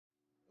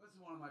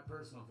one of my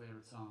personal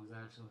favorite songs,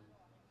 actually.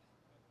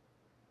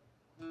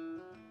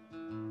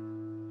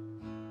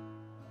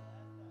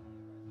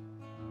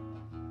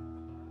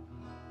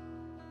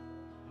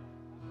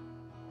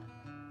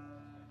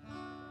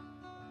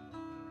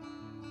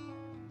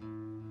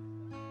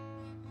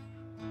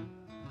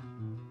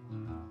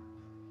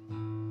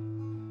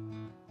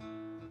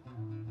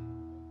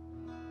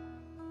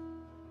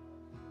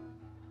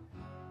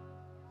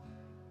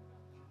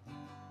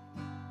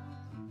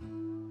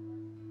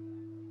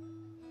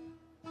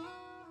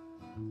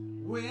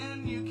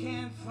 When you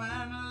can't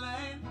find a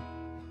light,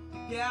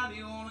 you got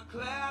you on a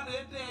cloudy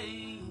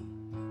day.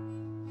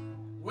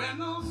 When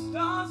those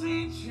stars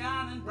ain't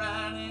shining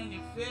bright and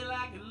you feel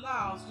like you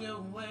lost your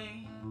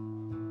way.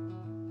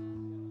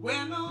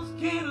 When those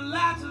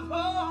candlelights of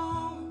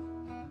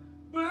home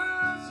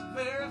burn so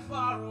very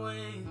far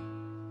away.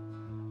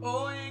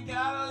 Oh, you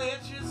gotta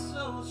let your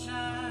soul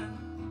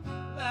shine,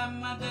 like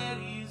my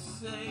daddy used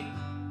to say.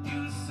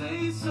 You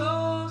say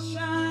soul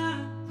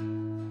shine,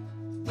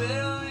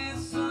 better than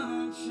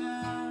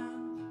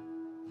sunshine,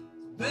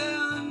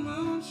 better than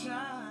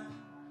moonshine,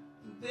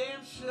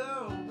 damn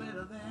sure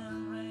better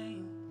than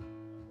rain.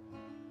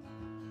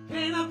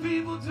 And our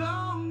people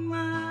don't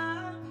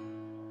mind,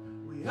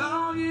 we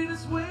all get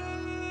this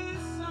way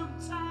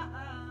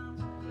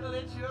sometimes. You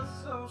let your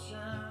soul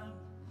shine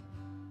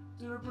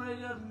to the break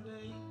of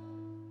day.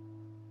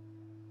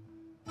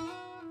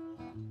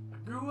 I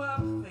grew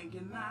up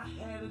thinking I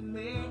had it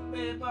made,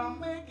 babe, I'll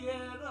make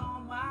it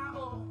on my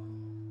own.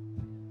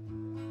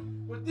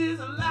 But this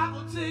life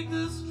will take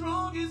the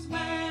strongest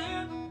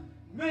man,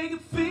 make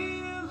it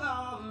feel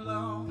all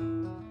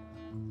alone.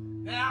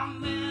 Now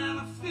and then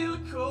I feel a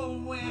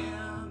cold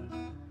wind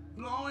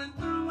blowing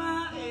through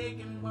my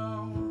aching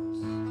bones.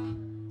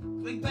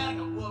 Think back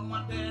on what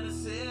my daddy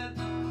said.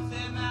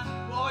 Said now,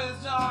 boy,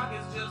 it's dark,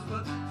 it's just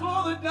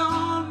before the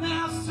dawn.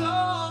 Now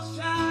soul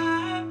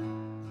shine,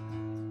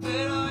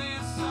 better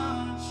than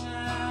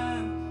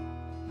sunshine,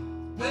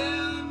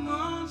 better than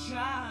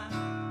moonshine,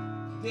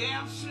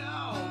 damn sure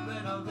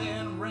better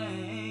than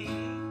rain.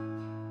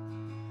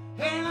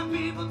 And the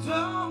people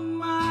don't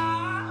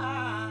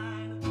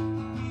mind,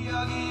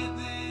 you'll get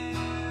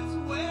this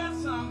where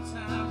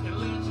sometimes you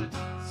let your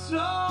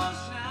soul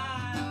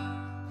shine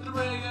to the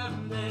break of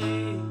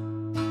day.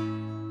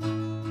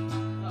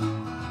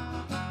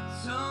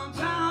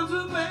 Sometimes a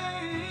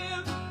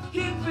man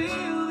can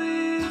feel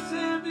this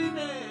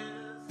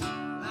emptiness,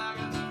 like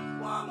a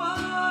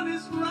woman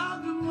is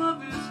robbed him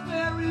of his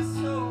very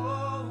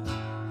soul.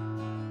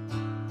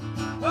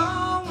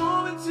 Oh,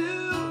 woman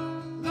too,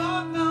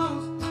 Lord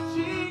knows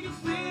she can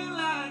feel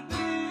like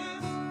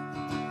this.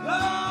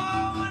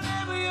 Oh,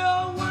 whenever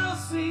your world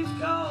seems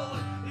cold,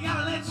 you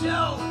gotta let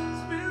your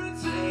spirit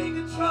take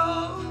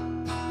control.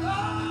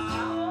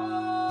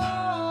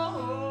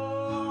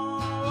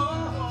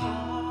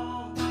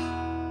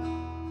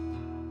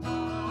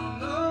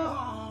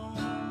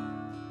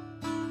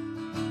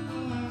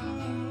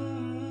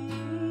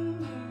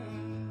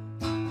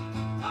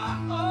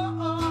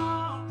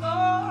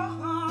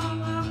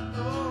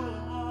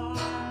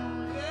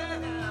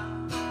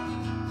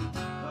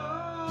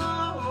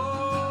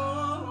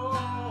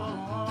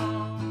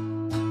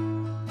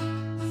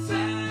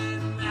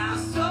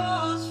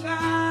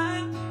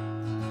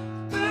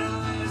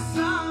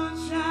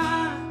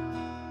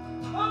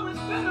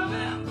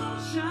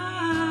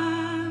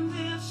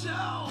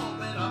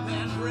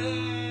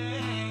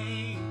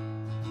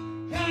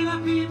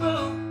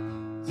 People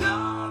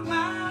don't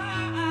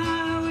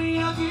mind, we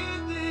all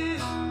get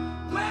this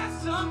where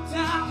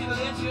sometimes you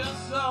let your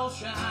soul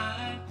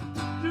shine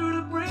through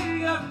the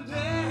break of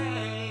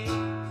day.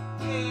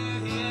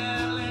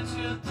 Yeah, let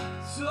your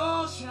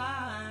soul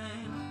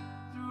shine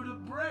through the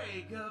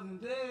break of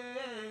day.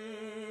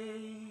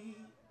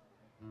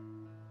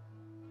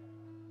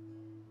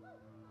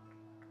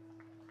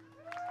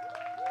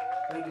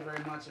 Thank you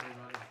very much,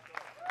 everybody.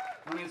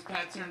 My name is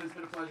Tiernan. It's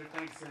been a pleasure.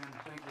 Thanks, Sam.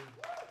 Thank you.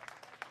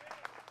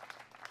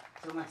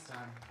 Till next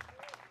time.